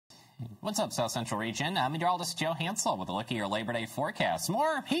What's up, South Central Region? I'm meteorologist Joe Hansel with a look at your Labor Day forecast.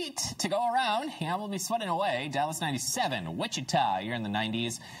 More heat to go around. Yeah, we'll be sweating away. Dallas 97, Wichita, you're in the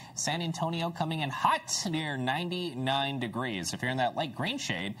 90s. San Antonio coming in hot near 99 degrees. If you're in that light green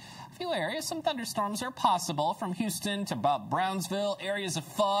shade, a few areas, some thunderstorms are possible from Houston to about Brownsville, areas of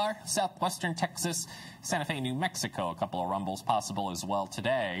far southwestern Texas, Santa Fe, New Mexico. A couple of rumbles possible as well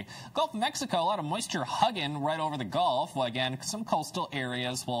today. Gulf of Mexico, a lot of moisture hugging right over the Gulf. Well, again, some coastal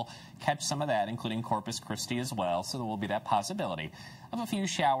areas will catch some of that, including Corpus Christi as well, so there will be that possibility of a few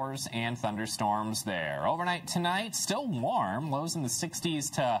showers and thunderstorms there. Overnight tonight, still warm, lows in the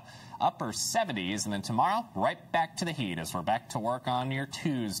 60s to upper 70s, and then tomorrow, right back to the heat as we're back to work on your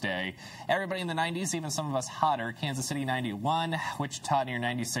Tuesday. Everybody in the 90s, even some of us hotter. Kansas City 91, Wichita near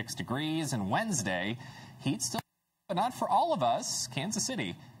 96 degrees, and Wednesday, heat still, but not for all of us. Kansas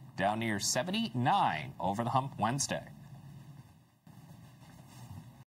City down near 79 over the hump Wednesday.